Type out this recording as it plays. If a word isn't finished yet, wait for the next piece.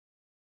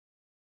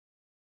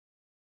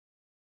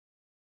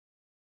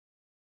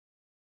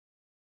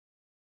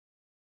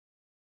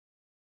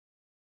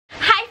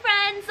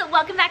friends,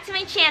 welcome back to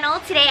my channel.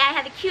 Today I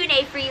have a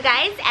Q&A for you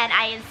guys and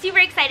I am super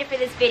excited for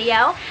this video.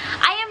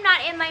 I am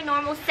not in my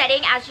normal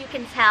setting, as you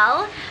can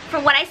tell.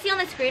 From what I see on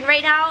the screen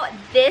right now,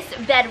 this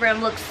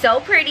bedroom looks so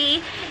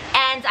pretty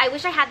and I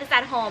wish I had this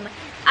at home.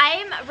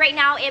 I'm right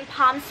now in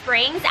Palm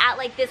Springs at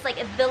this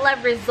villa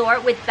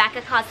resort with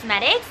Becca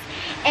Cosmetics,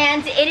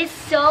 and it is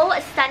so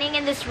stunning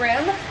in this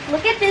room.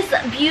 Look at this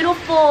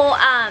beautiful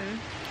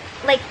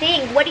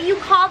thing. What do you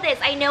call this?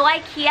 I know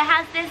IKEA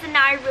has this and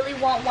now I really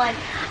want one.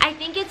 I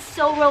think it's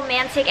so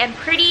romantic and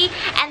pretty,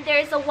 and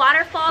there's a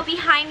waterfall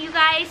behind you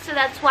guys, so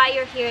that's why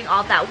you're hearing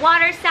all that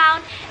water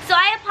sound. So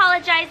I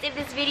apologize if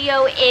this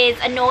video is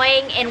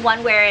annoying in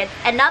one way or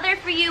another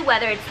for you,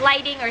 whether it's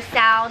lighting or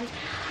sound.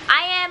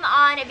 I am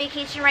on a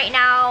vacation right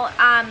now,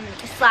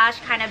 slash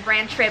kind of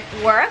brand trip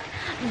work,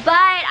 but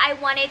I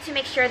wanted to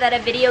make sure that a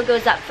video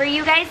goes up for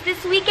you guys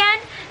this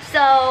weekend,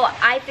 so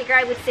I figured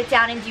I would sit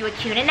down and do a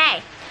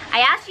Q&A. I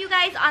asked you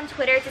guys on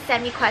Twitter to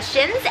send me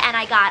questions and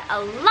I got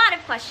a lot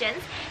of questions,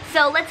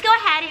 so let's go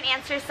ahead and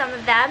answer some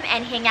of them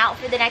and hang out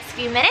for the next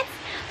few minutes.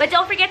 But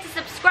don't forget to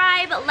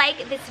subscribe,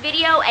 like this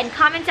video, and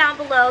comment down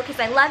below because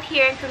I love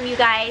hearing from you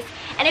guys.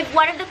 And if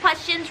one of the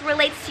questions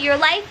relates to your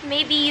life,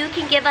 maybe you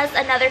can give us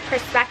another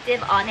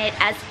perspective on it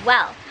as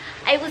well.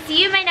 I will see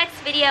you in my next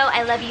video.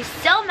 I love you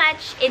so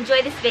much.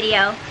 Enjoy this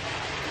video.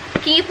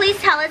 Can you please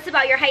tell us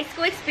about your high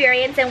school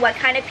experience and what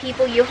kind of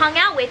people you hung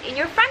out with in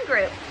your friend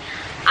group?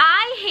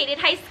 I hated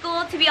high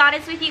school, to be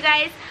honest with you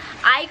guys.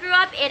 I grew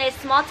up in a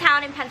small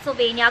town in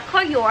Pennsylvania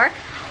called York,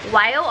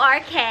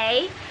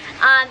 Y-O-R-K.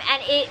 And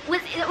it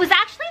was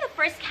actually the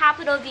first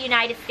capital of the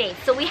United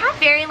States. So we had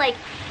very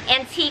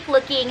antique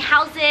looking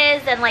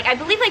houses, and I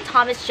believe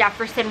Thomas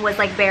Jefferson was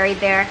buried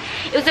there.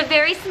 It was a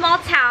very small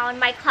town.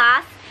 My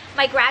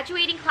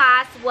graduating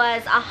class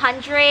was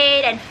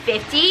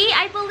 150,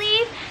 I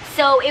believe.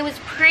 So it was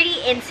pretty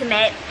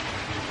intimate.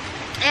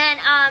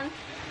 And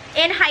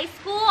in high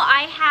school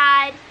I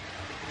had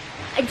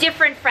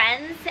different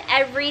friends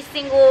every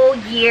single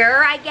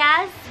year, I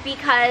guess,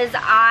 because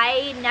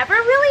I never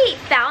really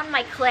found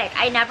my clique.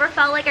 I never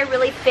felt like I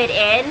really fit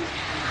in.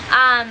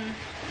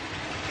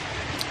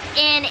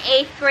 In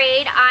 8th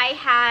grade,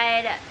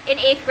 in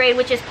 8th grade,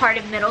 which is part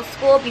of middle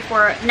school,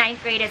 before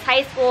 9th grade is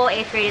high school,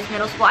 8th grade is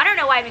middle school. I don't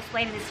know why I'm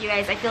explaining this to you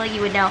guys. I feel like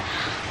you would know.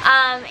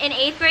 In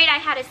 8th grade, I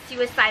had a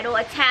suicidal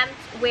attempt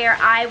where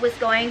I was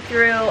going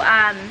through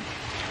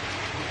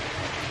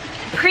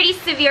pretty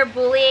severe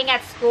bullying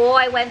at school.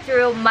 I went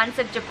through months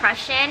of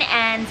depression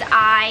and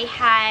I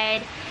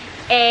had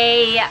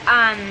a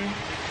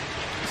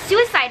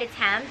suicide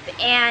attempt,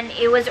 and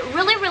it was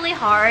really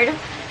hard.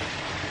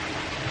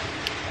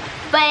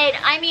 But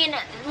I mean,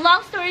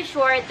 long story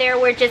short, there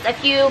were just a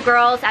few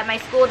girls at my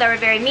school that were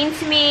very mean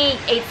to me.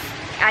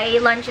 I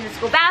ate lunch in the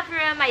school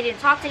bathroom. I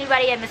didn't talk to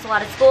anybody. I missed a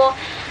lot of school.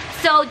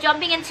 So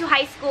jumping into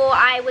high school,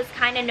 I was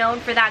kind of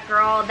known for that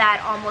girl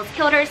that almost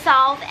killed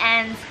herself,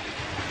 and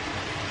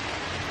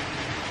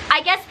I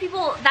guess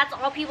that's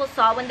all people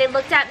saw when they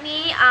looked at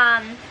me,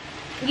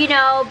 you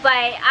know.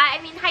 But I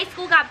mean, high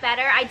school got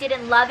better. I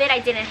didn't love it, I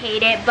didn't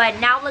hate it, but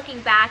now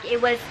looking back,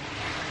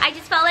 I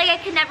just felt like I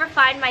could never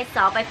find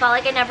myself. I felt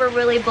like I never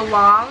really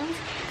belonged,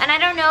 and I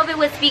don't know if it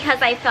was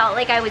because I felt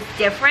like I was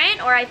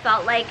different, or I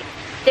felt like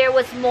there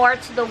was more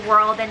to the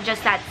world than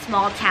just that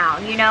small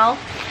town, you know.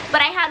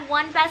 But I had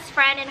one best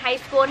friend in high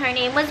school, and her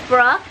name was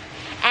Brooke,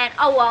 and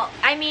oh well,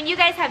 I mean, you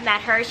guys have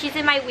met her. She's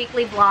in my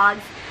weekly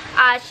vlogs.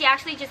 She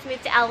actually just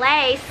moved to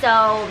LA,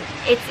 so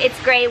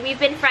it's great. We've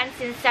been friends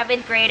since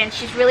 7th grade, and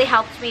she's really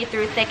helped me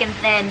through thick and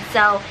thin,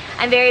 so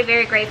I'm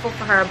very grateful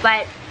for her.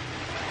 But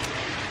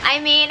I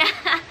mean,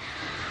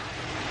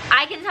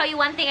 I can tell you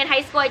one thing. In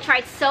high school, I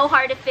tried so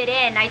hard to fit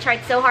in. I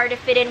tried so hard to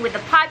fit in with the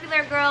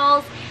popular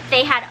girls.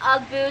 They had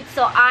UGG boots,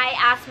 so I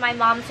asked my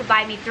mom to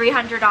buy me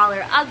 $300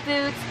 UGG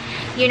boots.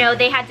 You know,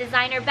 they had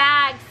designer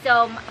bags,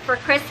 so for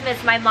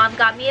Christmas my mom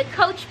got me a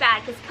Coach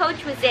bag because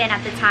Coach was in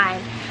at the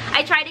time.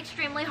 I tried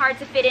extremely hard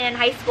to fit in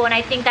high school, and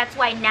I think that's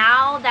why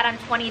now that I'm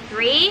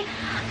 23,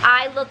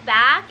 I look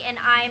back and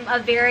I'm a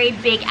very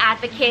big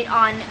advocate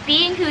on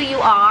being who you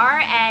are.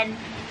 And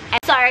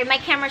sorry, my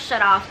camera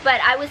shut off, but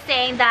I was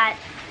saying that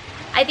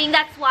I think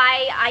that's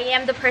why I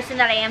am the person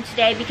that I am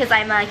today, because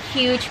I'm a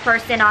huge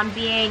person on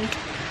being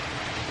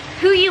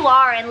who you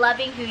are and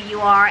loving who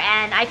you are.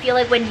 And I feel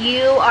like when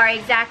you are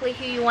exactly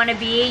who you want to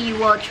be, you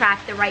will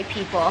attract the right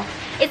people.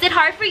 Is it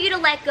hard for you to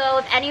let go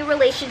of any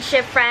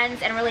relationship,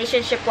 friends, and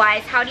relationship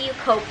wise? How do you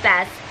cope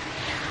best?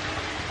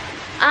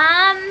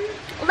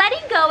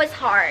 Letting go is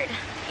hard.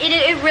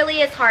 It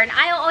really is hard.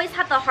 I always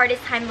have the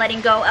hardest time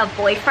letting go of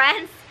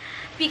boyfriends,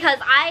 because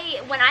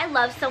when I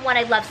love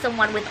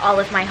someone with all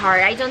of my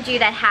heart. I don't do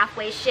that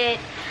halfway shit.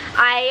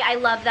 I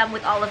love them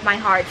with all of my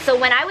heart. So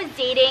when I was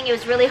dating, it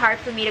was really hard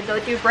for me to go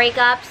through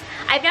breakups.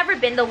 I've never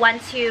been the one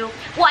to,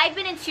 well, I've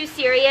been in two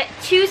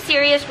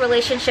serious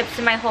relationships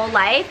in my whole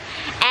life,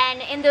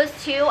 and in those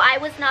two, I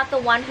was not the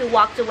one who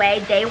walked away,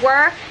 they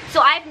were.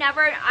 So I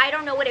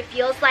don't know what it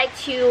feels like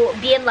to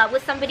be in love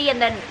with somebody and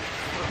then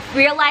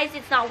realize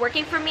it's not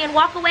working for me and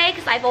walk away,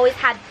 because I've always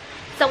had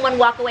someone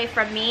walk away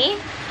from me.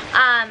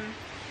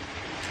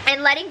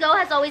 And letting go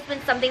has always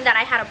been something that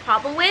I had a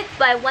problem with,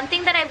 but one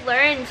thing that I've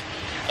learned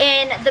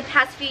in the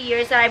past few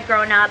years that I've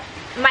grown up,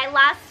 my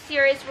last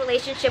serious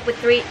relationship was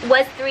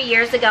 3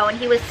 years ago, and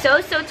he was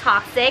so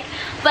toxic,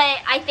 but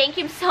I thank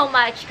him so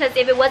much, because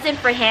if it wasn't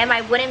for him,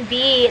 I wouldn't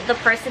be the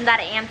person that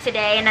I am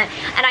today, and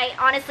I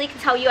honestly can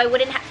tell you I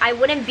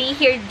wouldn't be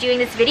here doing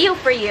this video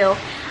for you.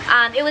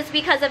 It was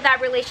because of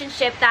that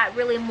relationship that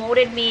really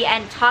molded me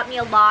and taught me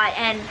a lot,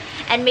 and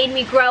made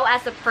me grow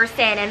as a person,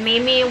 and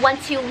made me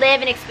want to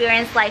live and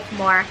experience life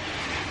more.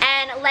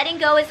 And letting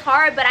go is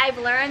hard, but I've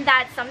learned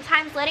that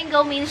sometimes letting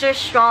go means you're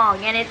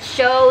strong, and it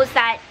shows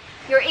that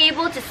you're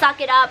able to suck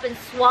it up and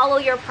swallow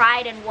your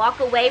pride and walk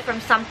away from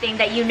something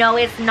that you know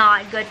is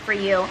not good for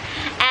you.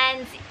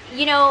 And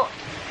you know,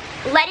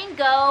 letting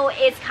go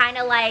is kind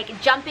of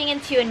like jumping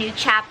into a new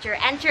chapter,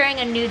 entering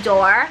a new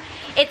door.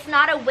 It's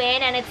not a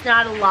win and it's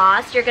not a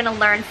loss. You're gonna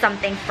learn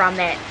something from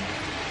it.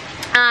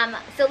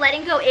 So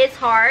letting go is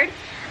hard,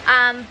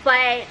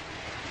 but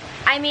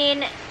I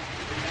mean,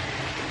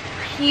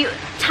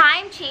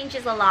 time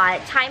changes a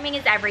lot. Timing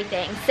is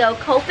everything. So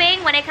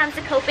coping, when it comes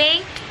to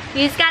coping,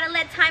 you just gotta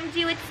let time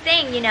do its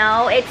thing, you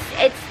know.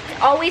 It's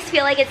always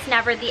feel like it's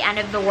never the end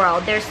of the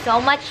world. There's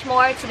so much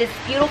more to this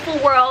beautiful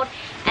world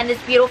and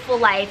this beautiful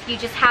life. You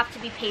just have to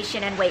be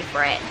patient and wait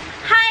for it.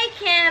 Hi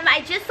Kim, I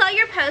just saw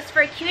your post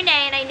for a Q&A,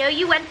 and I know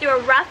you went through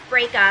a rough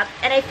breakup,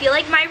 and I feel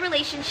like my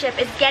relationship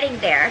is getting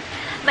there.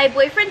 My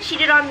boyfriend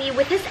cheated on me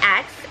with his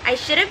ex. I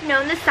should have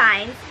known the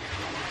signs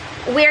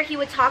where he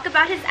would talk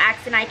about his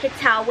ex, and I could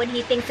tell when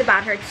he thinks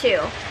about her too.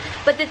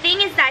 But the thing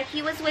is that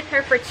he was with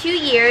her for 2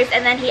 years,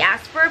 and then he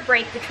asked for a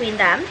break between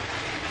them.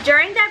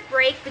 During that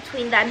break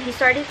between them, he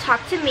started to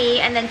talk to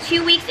me, and then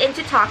 2 weeks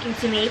into talking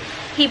to me,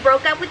 he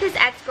broke up with his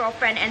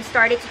ex-girlfriend and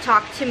started to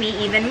talk to me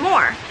even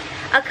more.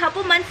 A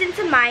couple months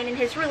into mine and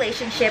his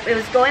relationship, it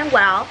was going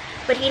well,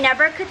 but he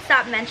never could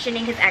stop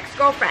mentioning his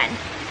ex-girlfriend.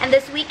 And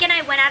this weekend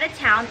I went out of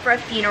town for a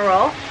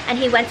funeral, and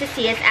he went to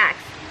see his ex.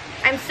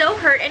 I'm so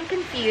hurt and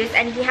confused,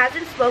 and he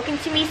hasn't spoken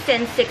to me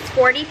since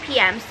 6:40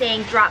 p.m.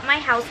 saying drop my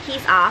house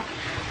keys off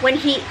when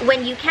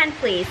you can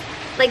please.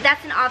 Like,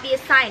 that's an obvious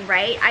sign,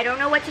 right? I don't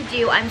know what to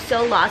do. I'm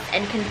so lost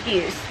and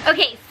confused.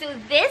 Okay, so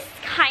this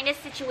kind of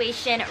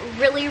situation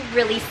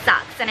really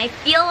sucks, and I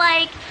feel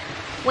like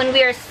when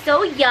we are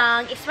so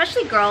young,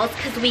 especially girls,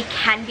 because we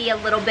can be a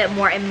little bit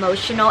more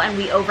emotional and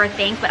we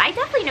overthink, but I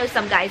definitely know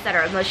some guys that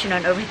are emotional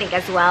and overthink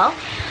as well.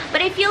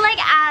 But I feel like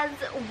as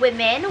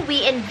women,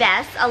 we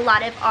invest a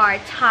lot of our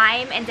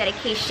time and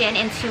dedication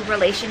into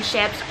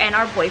relationships and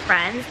our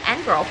boyfriends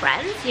and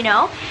girlfriends, you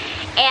know?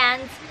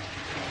 And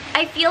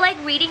I feel like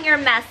reading your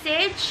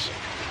message,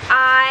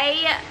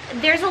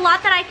 there's a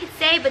lot that I could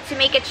say, but to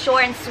make it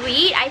short and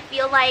sweet, I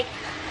feel like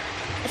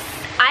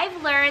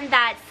I've learned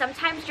that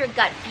sometimes your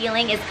gut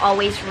feeling is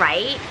always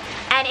right,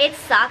 and it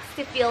sucks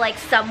to feel like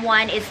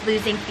someone is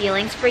losing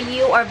feelings for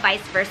you, or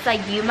vice versa,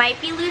 you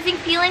might be losing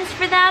feelings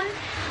for them.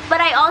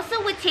 But I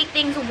also would take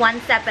things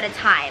one step at a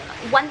time.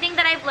 One thing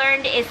that I've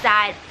learned is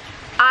that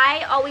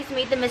I always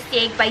made the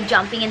mistake by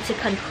jumping into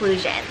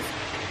conclusions.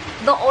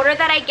 The older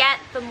that I get,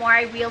 the more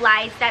I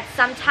realize that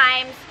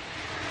sometimes,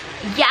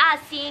 yeah,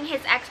 seeing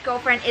his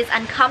ex-girlfriend is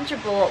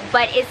uncomfortable,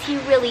 but is he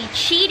really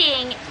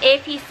cheating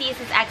if he sees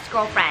his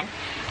ex-girlfriend?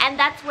 And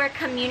that's where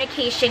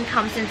communication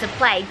comes into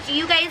play. Do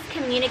you guys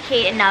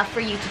communicate enough for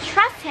you to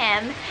trust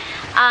him?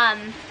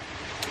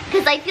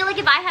 Because I feel like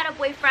if I had a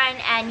boyfriend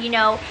and, you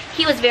know,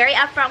 he was very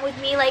upfront with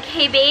me, like,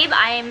 hey babe,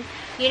 I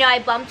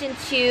bumped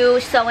into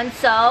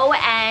so-and-so,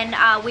 and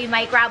we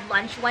might grab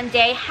lunch one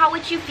day. How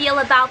would you feel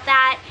about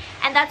that?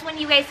 And that's when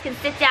you guys can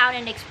sit down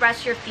and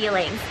express your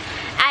feelings.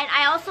 And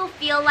I also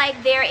feel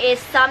like there is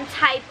some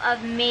type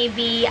of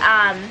maybe,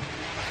 I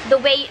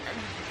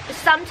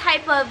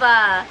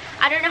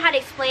don't know how to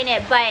explain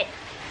it, but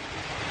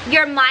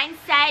your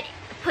mindset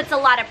puts a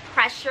lot of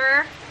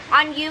pressure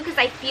on you, because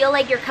I feel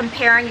like you're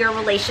comparing your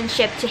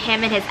relationship to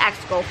him and his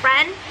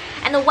ex-girlfriend.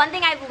 And the one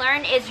thing I've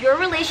learned is your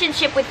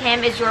relationship with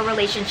him is your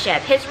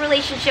relationship. His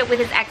relationship with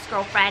his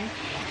ex-girlfriend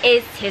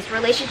is his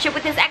relationship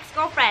with his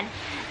ex-girlfriend.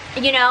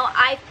 You know,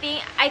 I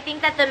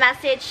think that the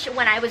message,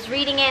 when I was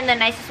reading it in the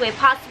nicest way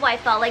possible, I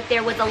felt like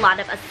there was a lot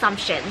of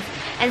assumptions.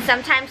 And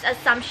sometimes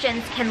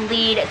assumptions can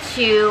lead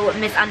to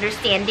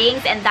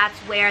misunderstandings, and that's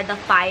where the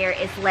fire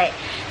is lit.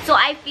 So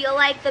I feel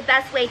like the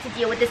best way to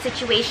deal with the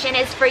situation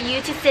is for you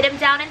to sit him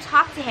down and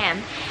talk to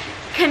him.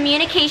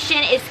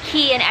 Communication is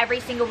key in every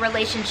single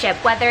relationship,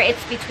 whether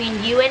it's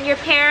between you and your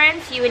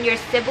parents, you and your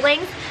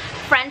siblings,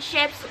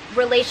 friendships,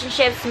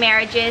 relationships,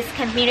 marriages.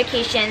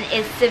 Communication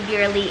is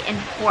severely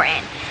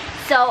important.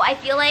 So I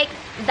feel like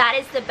that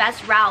is the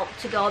best route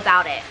to go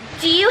about it.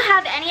 Do you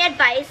have any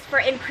advice for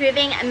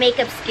improving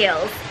makeup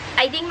skills?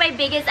 I think my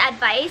biggest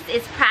advice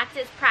is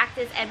practice,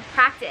 practice, and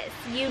practice.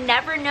 You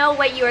never know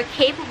what you are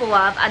capable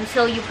of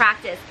until you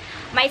practice.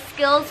 My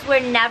skills were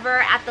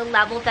never at the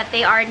level that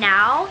they are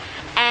now,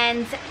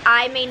 and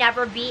I may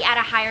never be at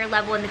a higher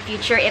level in the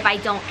future if I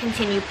don't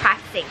continue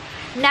practicing.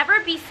 Never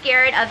be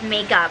scared of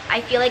makeup.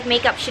 I feel like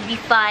makeup should be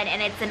fun,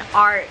 and it's an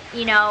art,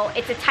 you know,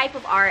 it's a type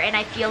of art, and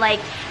I feel like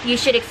you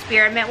should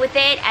experiment with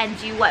it and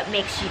do what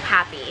makes you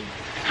happy.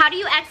 How do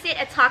you exit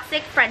a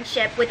toxic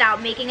friendship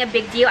without making a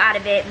big deal out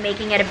of it,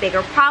 making it a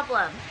bigger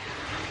problem?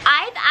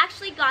 I've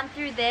actually gone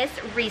through this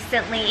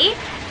recently,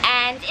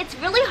 and it's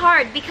really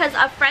hard because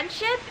a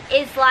friendship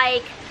is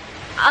like,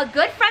 a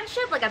good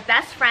friendship, like a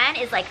best friend,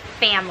 is like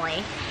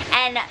family.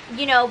 And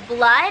you know,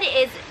 blood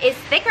is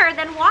thicker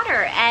than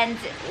water, and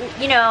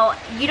you know,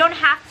 you don't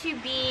have to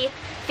be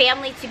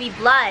family to be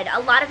blood. A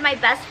lot of my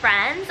best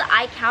friends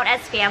I count as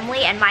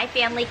family, and my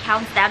family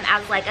counts them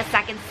as like a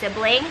second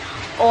sibling,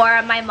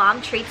 or my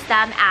mom treats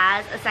them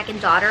as a second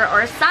daughter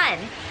or a son.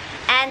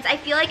 And I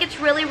feel like it's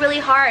really, really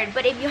hard.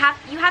 But if you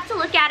have to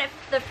look at it,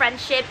 the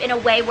friendship, in a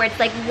way where it's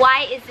like,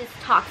 why is this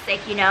toxic,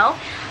 you know?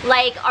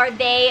 Like, are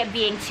they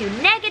being too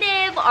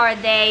negative? Are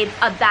they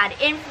a bad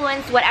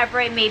influence?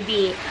 Whatever it may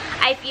be.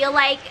 I feel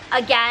like,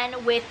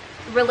 again, with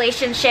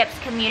relationships,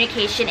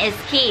 communication is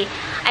key.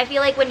 I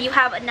feel like when you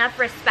have enough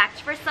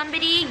respect for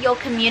somebody, you'll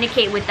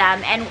communicate with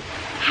them, and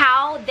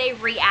how they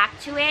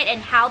react to it and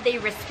how they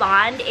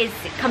respond is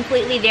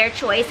completely their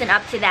choice and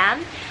up to them.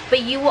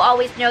 But you will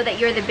always know that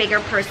you're the bigger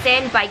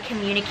person by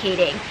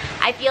communicating.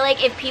 I feel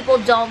like if people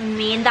don't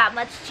mean that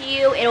much to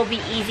you, it'll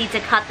be easy to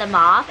cut them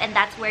off, and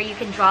that's where you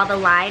can draw the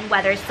line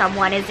whether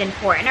someone is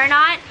important or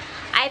not.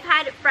 I've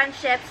had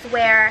friendships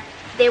where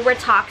they were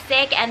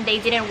toxic and they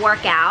didn't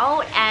work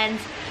out, and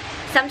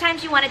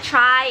sometimes you want to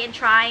try and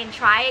try and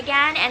try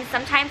again, and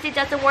sometimes it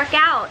doesn't work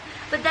out.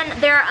 But then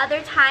there are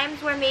other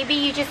times where maybe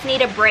you just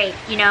need a break,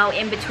 you know,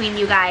 in between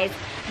you guys.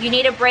 You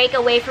need a break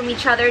away from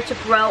each other to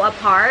grow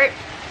apart,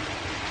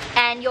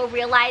 and you'll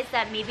realize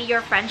that maybe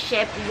your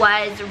friendship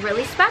was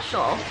really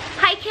special.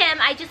 Hi Kim,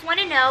 I just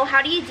want to know,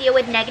 how do you deal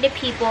with negative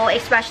people,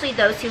 especially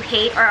those who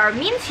hate or are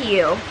mean to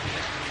you?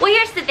 Well,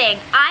 here's the thing.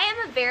 I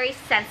am a very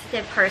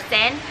sensitive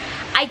person.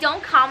 I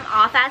don't come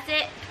off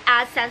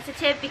as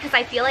sensitive because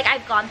I feel like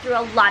I've gone through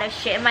a lot of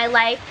shit in my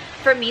life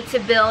for me to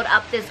build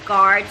up this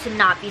guard to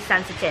not be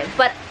sensitive.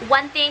 But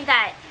one thing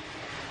that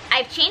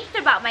I've changed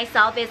about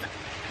myself is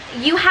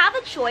you have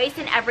a choice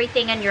in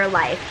everything in your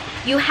life.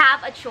 You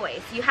have a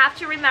choice. You have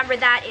to remember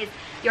that is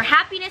your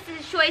happiness is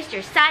a choice,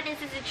 your sadness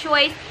is a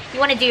choice. You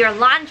want to do your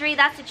laundry,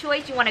 that's a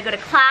choice. You want to go to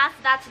class,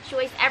 that's a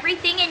choice.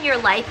 Everything in your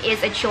life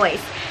is a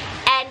choice.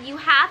 And you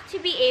have to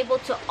be able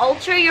to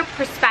alter your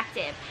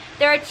perspective.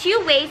 There are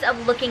two ways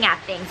of looking at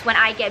things when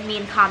I get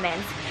mean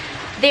comments.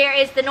 There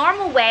is the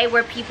normal way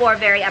where people are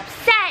very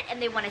upset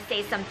and they want to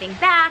say something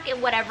back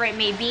and whatever it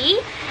may be.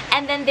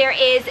 And then there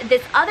is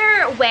this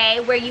other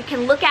way where you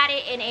can look at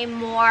it in a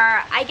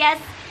more, I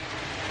guess,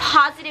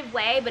 positive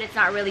way, but it's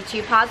not really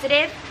too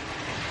positive.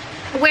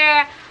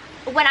 Where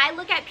when I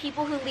look at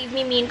people who leave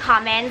me mean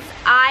comments,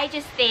 I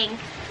just think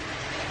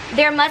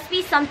there must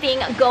be something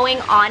going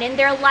on in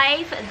their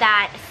life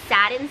that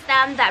saddens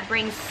them, that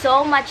brings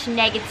so much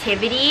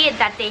negativity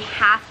that they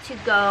have to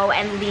go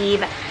and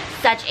leave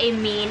such a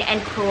mean and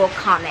cruel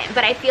comment.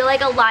 But I feel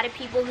like a lot of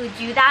people who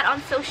do that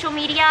on social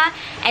media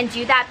and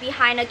do that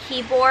behind a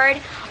keyboard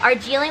are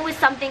dealing with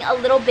something a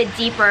little bit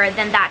deeper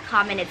than that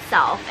comment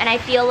itself. And I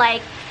feel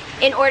like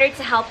in order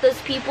to help those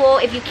people,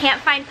 if you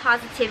can't find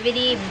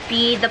positivity,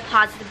 be the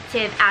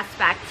positive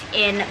aspect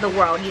in the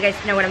world. You guys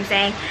know what I'm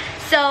saying?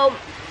 So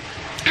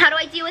how do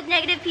I deal with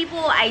negative people?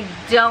 I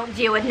don't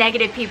deal with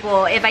negative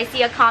people. If I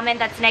see a comment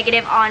that's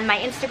negative on my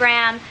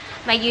Instagram,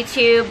 my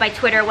YouTube, my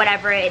Twitter,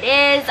 whatever it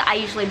is, I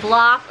usually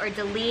block or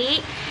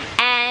delete.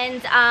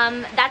 And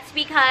that's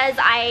because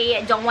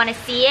I don't want to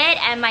see it,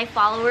 and my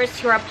followers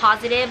who are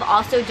positive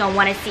also don't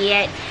want to see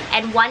it.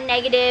 And one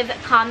negative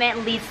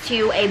comment leads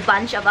to a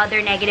bunch of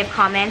other negative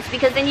comments,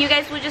 because then you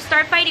guys will just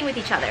start fighting with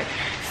each other.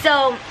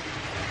 So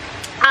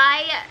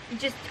I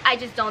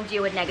just don't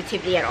deal with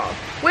negativity at all.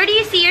 Where do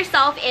you see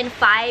yourself in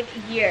 5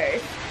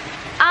 years?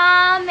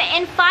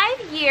 In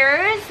 5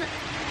 years,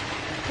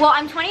 well,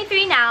 I'm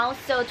 23 now,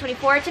 so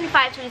 24,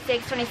 25,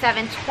 26,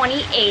 27,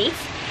 28.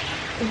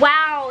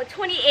 Wow,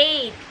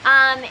 28.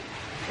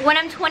 When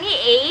I'm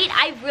 28,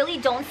 I really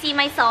don't see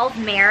myself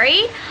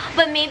married,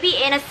 but maybe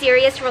in a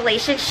serious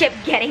relationship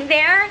getting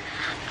there.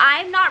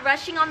 I'm not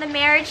rushing on the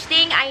marriage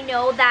thing. I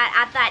know that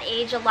at that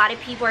age, a lot of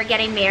people are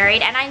getting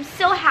married, and I'm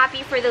so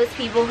happy for those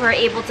people who are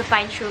able to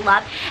find true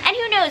love. And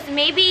who knows,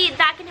 maybe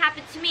that can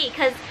happen to me,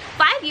 because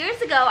 5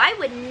 years ago, I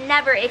would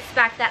never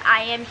expect that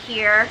I am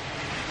here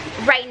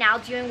right now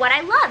doing what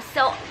I love.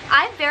 So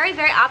I'm very,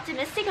 very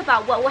optimistic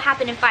about what will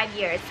happen in 5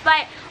 years.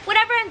 But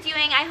whatever I'm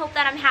doing, I hope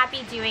that I'm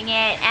happy doing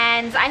it,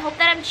 and I hope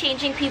that I'm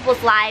changing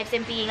people's lives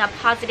and being a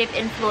positive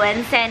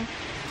influence. And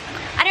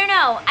I don't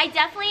know, I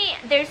definitely,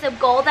 there's a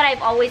goal that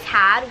I've always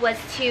had, was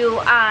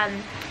to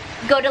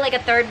go to like a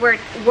third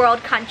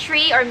world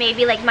country, or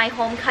maybe like my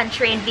home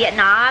country in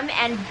Vietnam,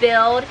 and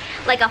build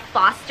like a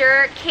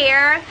foster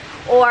care,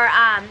 or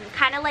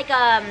kind of like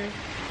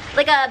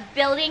a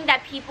building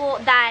that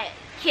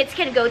kids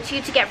can go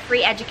to get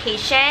free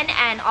education,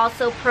 and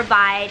also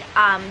provide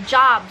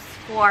jobs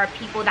for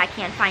people that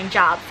can't find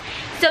jobs.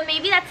 So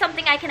maybe that's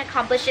something I can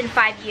accomplish in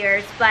 5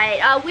 years,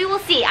 but we will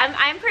see.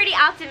 I'm pretty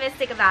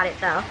optimistic about it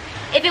though.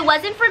 If it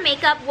wasn't for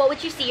makeup, what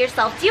would you see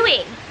yourself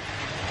doing?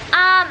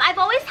 I've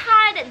always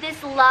had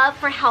this love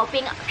for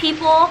helping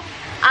people.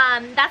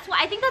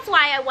 I think that's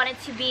why I wanted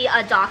to be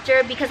a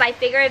doctor, because I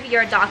figure if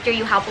you're a doctor,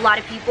 you help a lot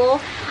of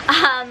people.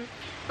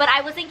 But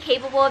I wasn't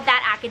capable of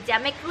that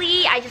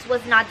academically. I just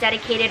was not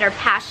dedicated or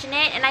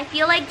passionate, and I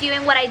feel like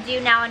doing what I do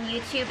now on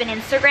YouTube and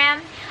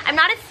Instagram, I'm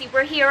not a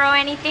superhero or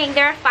anything.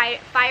 There are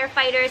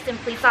firefighters and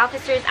police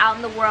officers out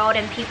in the world,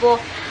 and people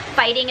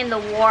fighting in the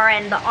war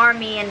and the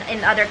army and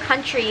in other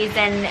countries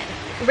and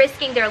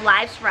risking their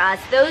lives for us.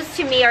 Those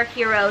to me are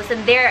heroes,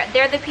 and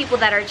they're the people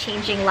that are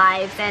changing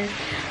lives.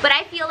 But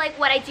I feel like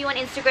what I do on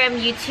Instagram,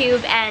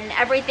 YouTube, and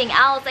everything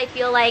else, I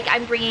feel like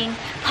I'm bringing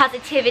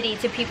positivity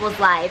to people's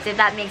lives, if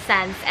that makes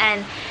sense.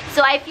 And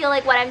so I feel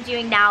like what I'm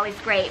doing now is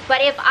great.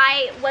 But if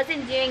I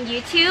wasn't doing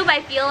YouTube,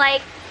 I feel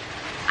like,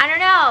 I don't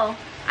know,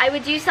 I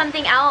would do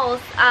something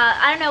else.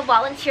 I don't know,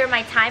 volunteer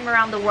my time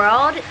around the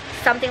world,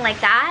 something like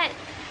that.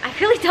 I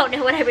really don't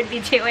know what I would be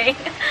doing.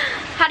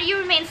 How do you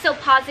remain so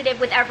positive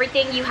with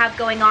everything you have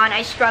going on?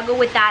 I struggle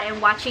with that, and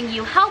watching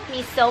you help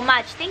me so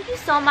much. Thank you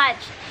so much.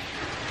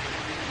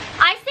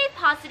 I stay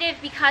positive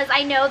because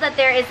I know that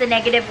there is a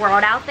negative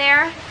world out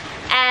there,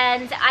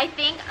 and I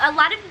think a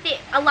lot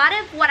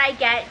of what I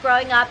get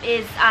growing up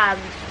is,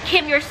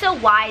 Kim, you're so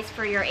wise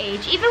for your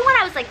age. Even when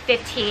I was like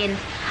 15,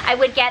 I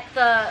would get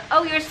the,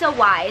 oh, you're so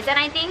wise. And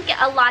I think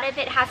a lot of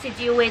it has to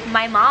do with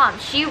my mom.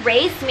 She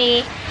raised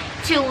me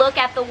to look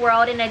at the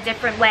world in a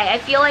different way. I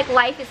feel like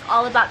life is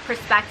all about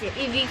perspective.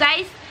 If you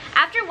guys,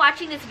 after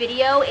watching this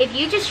video, if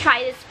you just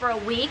try this for a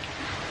week,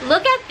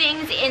 look at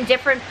things in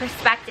different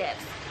perspectives.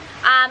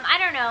 I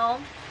don't know,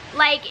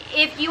 like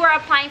if you are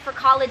applying for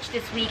college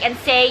this week and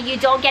say you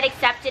don't get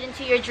accepted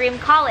into your dream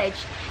college,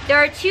 there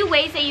are two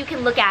ways that you can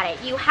look at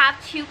it. You have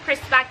two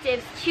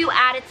perspectives, two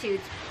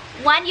attitudes.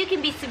 One, you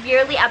can be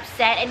severely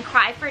upset and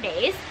cry for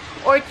days,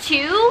 or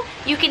two,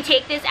 you can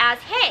take this as,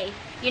 hey,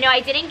 you know,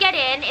 I didn't get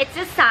in, it's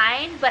a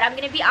sign, but I'm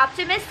gonna be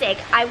optimistic.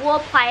 I will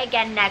apply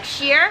again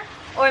next year,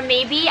 or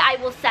maybe I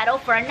will settle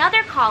for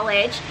another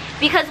college,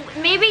 because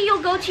maybe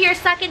you'll go to your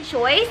second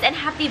choice and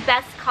have the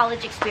best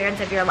college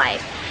experience of your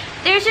life.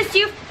 There's just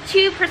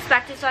two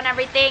perspectives on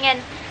everything,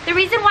 and the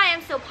reason why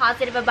I'm so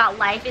positive about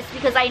life is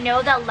because I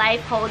know that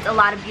life holds a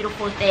lot of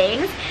beautiful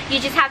things. You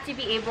just have to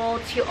be able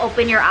to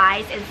open your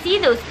eyes and see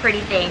those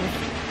pretty things.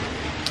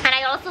 And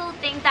I also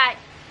think that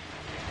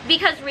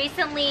because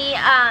recently,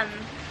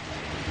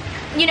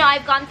 you know,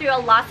 I've gone through a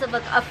loss of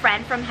a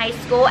friend from high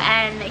school,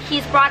 and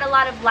he's brought a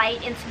lot of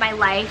light into my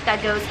life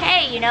that goes,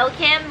 hey, you know,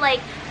 Kim, like,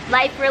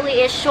 life really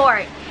is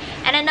short.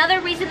 And another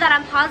reason that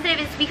I'm positive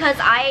is because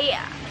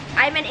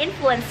I'm an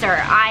influencer.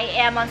 I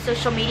am on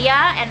social media,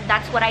 and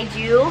that's what I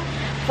do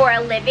for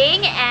a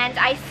living, and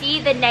I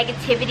see the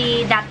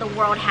negativity that the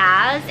world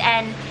has,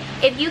 and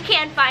if you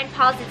can't find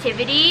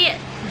positivity,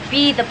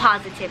 be the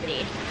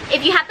positivity.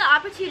 If you have the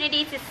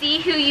opportunity to see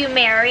who you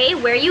marry,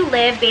 where you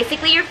live,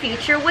 basically your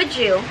future, would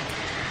you?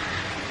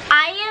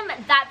 I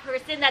am that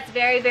person that's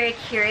very, very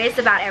curious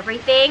about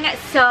everything,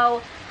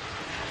 so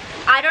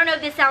I don't know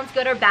if this sounds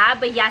good or bad,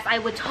 but yes, I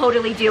would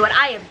totally do it.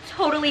 I am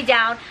totally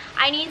down.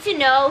 I need to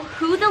know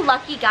who the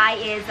lucky guy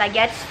is that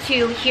gets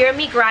to hear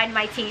me grind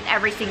my teeth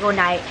every single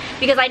night,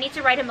 because I need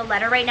to write him a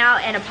letter right now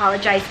and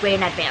apologize way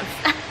in advance.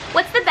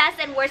 What's the best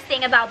and worst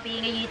thing about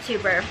being a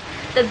YouTuber?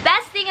 The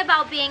best thing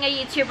about being a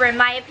YouTuber, in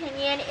my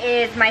opinion,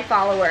 is my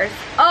followers.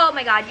 Oh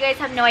my god, you guys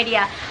have no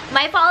idea.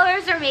 My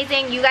followers are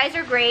amazing. You guys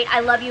are great.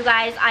 I love you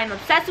guys. I'm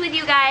obsessed with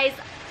you guys.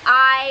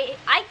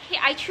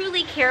 I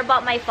truly care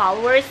about my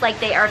followers like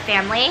they are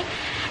family.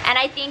 And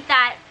I think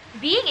that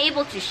being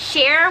able to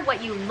share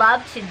what you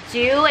love to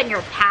do and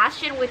your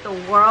passion with the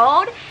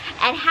world,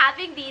 and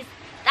having these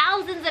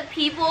thousands of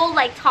people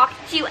like talk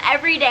to you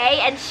every day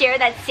and share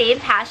that same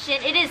passion,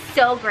 it is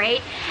so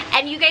great.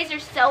 And you guys are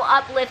so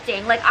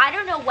uplifting. Like, I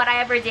don't know what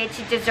I ever did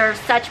to deserve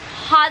such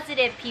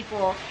positive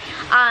people.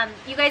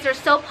 You guys are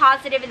so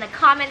positive in the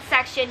comment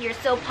section. You're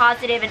so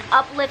positive and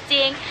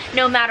uplifting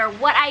no matter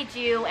what I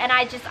do, and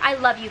I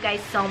love you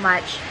guys so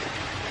much.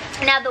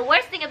 Now, the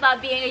worst thing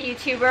about being a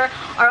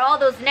YouTuber are all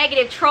those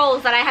negative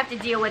trolls that I have to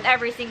deal with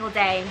every single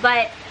day.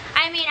 But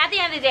I mean, at the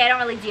end of the day, I don't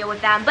really deal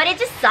with them, but it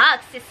just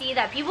sucks to see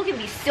that people can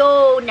be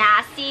so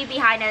nasty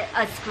behind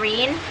a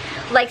screen,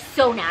 like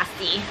so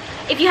nasty.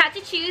 If you had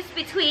to choose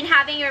between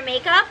having your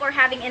makeup or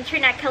having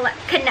internet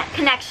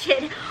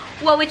connection,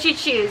 what would you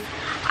choose?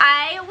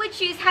 I would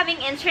choose having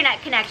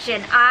internet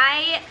connection.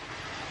 I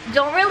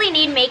don't really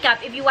need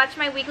makeup. If you watch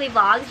my weekly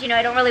vlogs, you know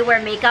I don't really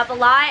wear makeup a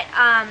lot,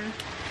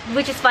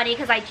 which is funny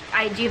because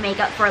I do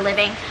makeup for a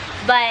living,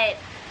 but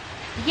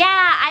yeah,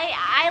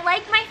 I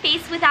like my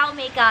face without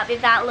makeup, if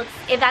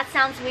that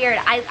sounds weird.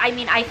 I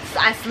mean, I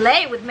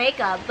slay with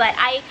makeup, but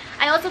I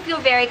also feel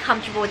very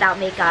comfortable without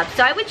makeup.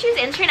 So I would choose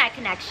internet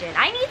connection.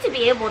 I need to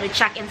be able to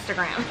check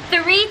Instagram.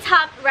 3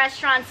 top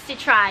restaurants to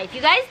try. If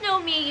you guys know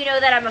me, you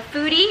know that I'm a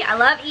foodie. I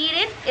love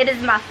eating. It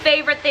is my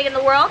favorite thing in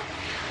the world.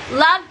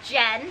 Love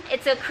Jen.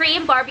 It's a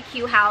Korean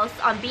barbecue house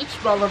on Beach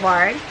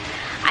Boulevard.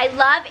 I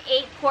love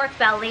 8 Pork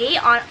Belly,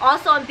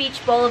 also on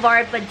Beach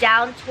Boulevard, but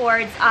down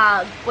towards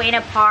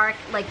Buena Park,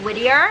 like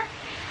Whittier.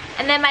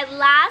 And then my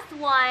last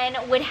one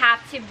would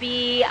have to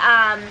be,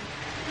 I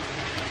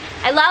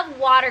love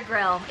Water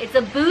Grill. It's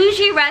a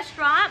bougie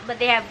restaurant, but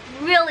they have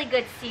really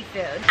good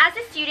seafood. As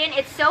a student,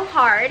 it's so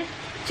hard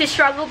to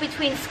struggle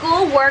between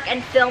school, work,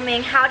 and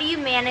filming. How do you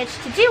manage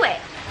to do it?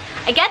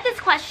 I get this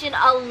question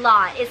a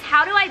lot, is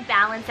how do I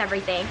balance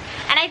everything?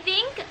 And I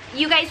think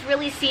you guys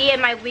really see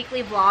in my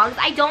weekly vlogs,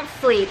 I don't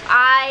sleep.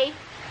 I'm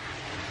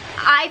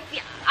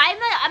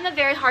a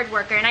very hard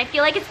worker, and I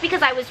feel like it's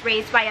because I was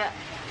raised by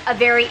a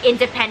very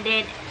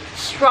independent,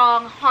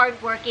 strong,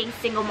 hardworking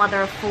single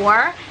mother of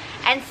 4.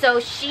 And so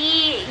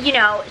she, you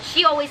know,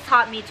 she always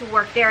taught me to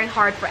work very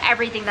hard for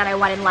everything that I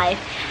want in life.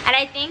 And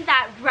I think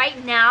that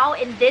right now,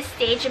 in this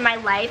stage in my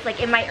life, like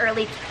in my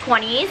early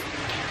 20s,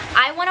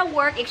 I want to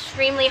work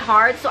extremely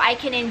hard so I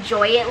can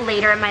enjoy it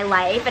later in my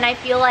life. And I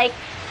feel like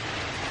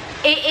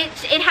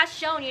it has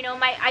shown, you know,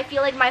 I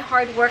feel like my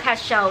hard work has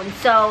shown.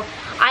 So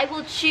I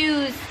will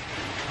choose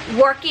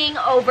working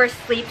over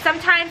sleep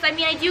sometimes. I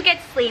mean, I do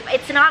get sleep.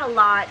 It's not a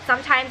lot.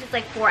 Sometimes it's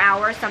like 4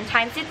 hours.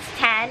 Sometimes it's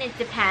 10. It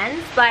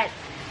depends. But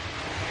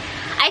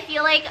I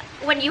feel like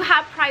when you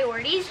have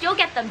priorities, you'll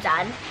get them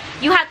done.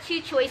 You have 2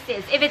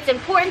 choices. If it's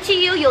important to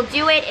you, you'll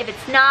do it. If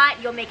it's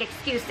not, you'll make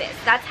excuses.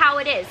 That's how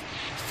it is.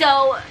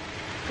 So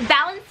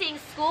balancing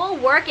school,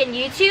 work, and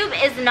YouTube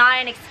is not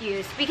an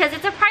excuse because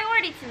it's a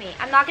priority to me.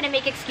 I'm not going to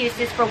make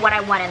excuses for what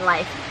I want in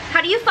life.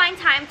 How do you find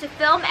time to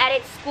film,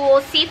 edit,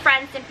 school, see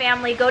friends and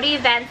family, go to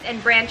events,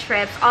 and brand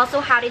trips? Also,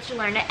 how did you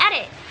learn to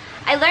edit?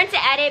 I learned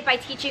to edit by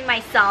teaching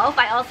myself.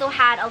 I also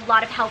had a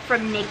lot of help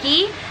from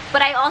Nikki,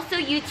 but I also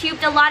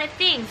YouTubed a lot of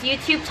things.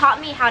 YouTube taught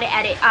me how to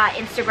edit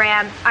YouTube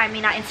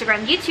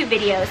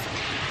videos.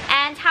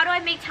 And how do I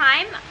make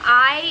time?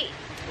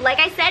 Like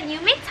I said,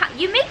 you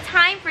make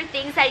time for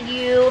things that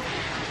you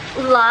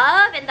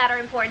love and that are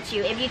important to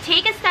you. If you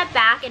take a step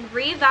back and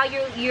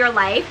reevaluate your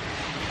life,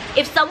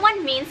 if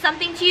someone means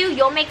something to you,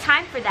 you'll make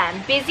time for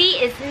them. Busy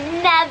is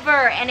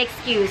never an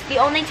excuse. The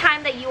only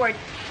time that you are,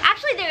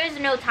 actually there is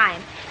no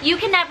time. You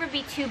can never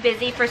be too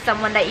busy for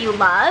someone that you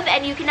love,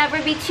 and you can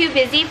never be too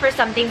busy for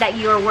something that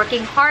you are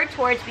working hard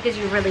towards because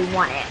you really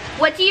want it.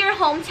 What do your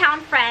hometown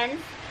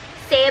friends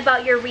say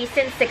about your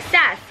recent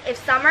success? If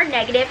some are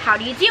negative, how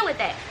do you deal with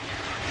it?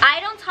 I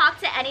don't talk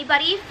to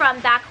anybody from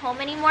back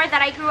home anymore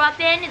that I grew up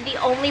in.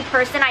 The only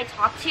person I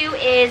talk to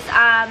is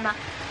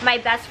my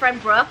best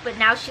friend Brooke, but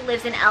now she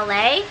lives in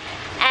LA.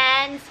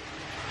 And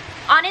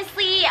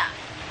honestly,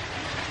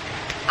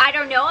 I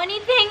don't know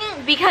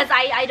anything because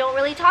I don't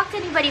really talk to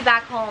anybody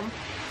back home.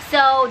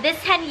 So this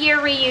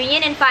 10-year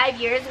reunion in 5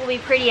 years will be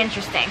pretty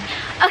interesting.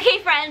 Okay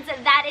friends,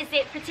 that is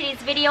it for today's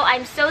video.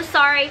 I'm so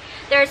sorry.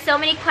 There are so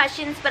many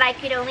questions, but I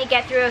could only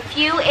get through a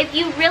few. If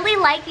you really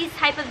like these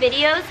type of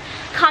videos,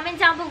 comment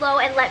down below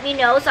and let me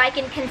know so I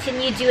can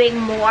continue doing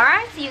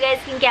more, so you guys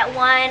can get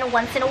one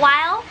once in a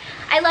while.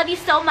 I love you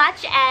so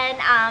much, and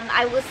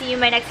I will see you in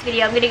my next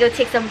video. I'm gonna go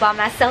take some bomb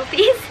ass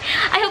selfies.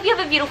 I hope you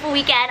have a beautiful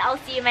weekend. I'll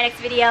see you in my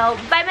next video.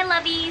 Bye my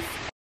lovies.